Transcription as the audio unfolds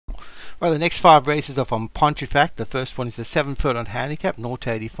Well, the next 5 races are from Pontefract. The first one is a 7 furlong handicap, 0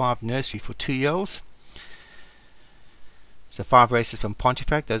 to 85 nursery for 2-year-olds. So 5 races from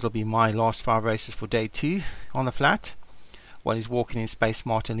Pontefract. Those will be my last 5 races for day 2 on the flat. 1 is Walking in Space,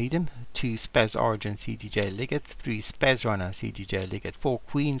 Martin Eden. 2 Spaz Origin, CDJ Liggett. 3 Spaz Runner, CDJ Liggett. 4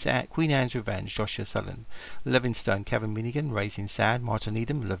 Queen Anne's Revenge, Joshua Sullivan. Livingstone, Kevin Minigan. Raising Sand, Martin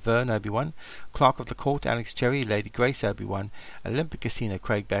Eden. Laverne, Obi-Wan. Clerk of the Court, Alex Cherry. Lady Grace, Obi-Wan. Olympic Casino,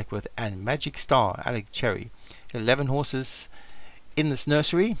 Craig Backworth. And Magic Star, Alex Cherry. 11 horses in this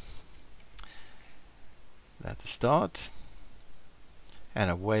nursery. At the start. And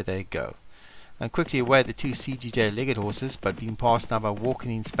away they go. And quickly away the 2 CGJ Liggett horses, but being passed now by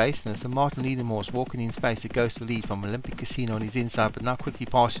Walking in Space. And it's the Martin Eden horse, Walking in Space, who goes to lead from Olympic Casino on his inside, but now quickly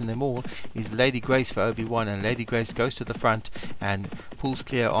passing them all is Lady Grace for Obi-Wan, and Lady Grace goes to the front and pulls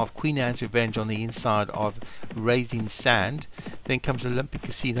clear of Queen Anne's Revenge on the inside of Raising Sand. Then comes Olympic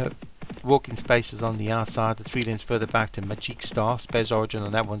Casino. Walking Space is on the outside, the 3 lengths further back to Magic Star, Spaz Origin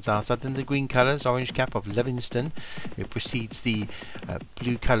on that one's outside. Then the green colours, orange cap of Livingston. It precedes the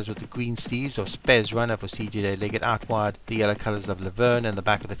blue colours with the green sleeves of Spaz Runner for CJ Liggett. Out wide, the yellow colours of Laverne, and the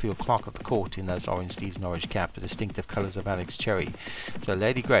back of the field, Clerk of the Court in those orange sleeves and orange cap, the distinctive colours of Alex Cherry. So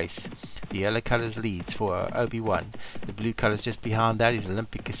Lady Grace, the yellow colours leads for Obi-Wan. The blue colours just behind that is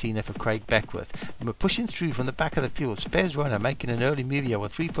Olympic Casino for Craig Backworth. And we're pushing through from the back of the field. Spaz Runner making an early move here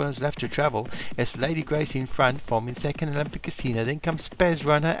with 3 furlongs left to travel. It's Lady Grace in front, from in second Olympic Casino. Then comes Spaz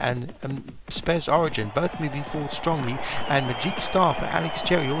Runner and Spaz Origin, both moving forward strongly. And Magic Star for Alex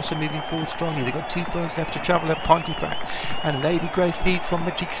Cherry also moving forward strongly. They've got 2 furlongs left to travel at Pontefract. And Lady Grace leads from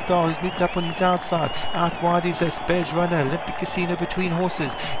Magic Star, who's moved up on his outside. Out wide is a Spaz Runner, Olympic Casino between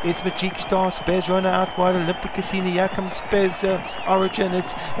horses. It's Magic Star, Spaz Runner out wide, Olympic Casino. Here comes Spaz Origin.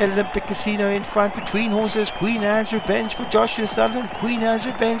 It's Olympic Casino in front between horses. Queen Anne's Revenge for Joshua Sutherland. Queen Anne's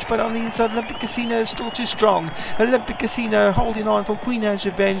Revenge, but on the inside, Olympic Casino is still too strong. Olympic Casino holding on from Queen Anne's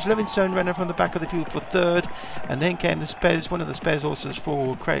Revenge. Livingstone runner from the back of the field for 3rd. And then came the Spaz, one of the Spaz horses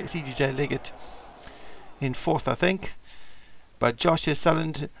for CGJ Liggett in 4th, I think. But Joshua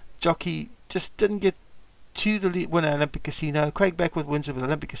Sutherland, jockey, just didn't get to the lead winner, Olympic Casino. Craig Backworth wins it with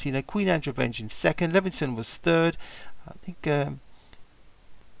Olympic Casino. Queen Anne's Revenge in 2nd. Livingstone was 3rd. I think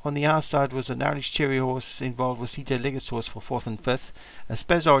on the outside was an Irish Cherry horse involved with CJ Liggett's horse for 4th and 5th.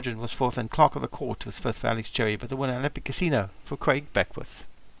 Spaz Origin was 4th, and Clerk of the Court was 5th for Alex Cherry. But the winner, Olympic Casino, for Craig Backworth.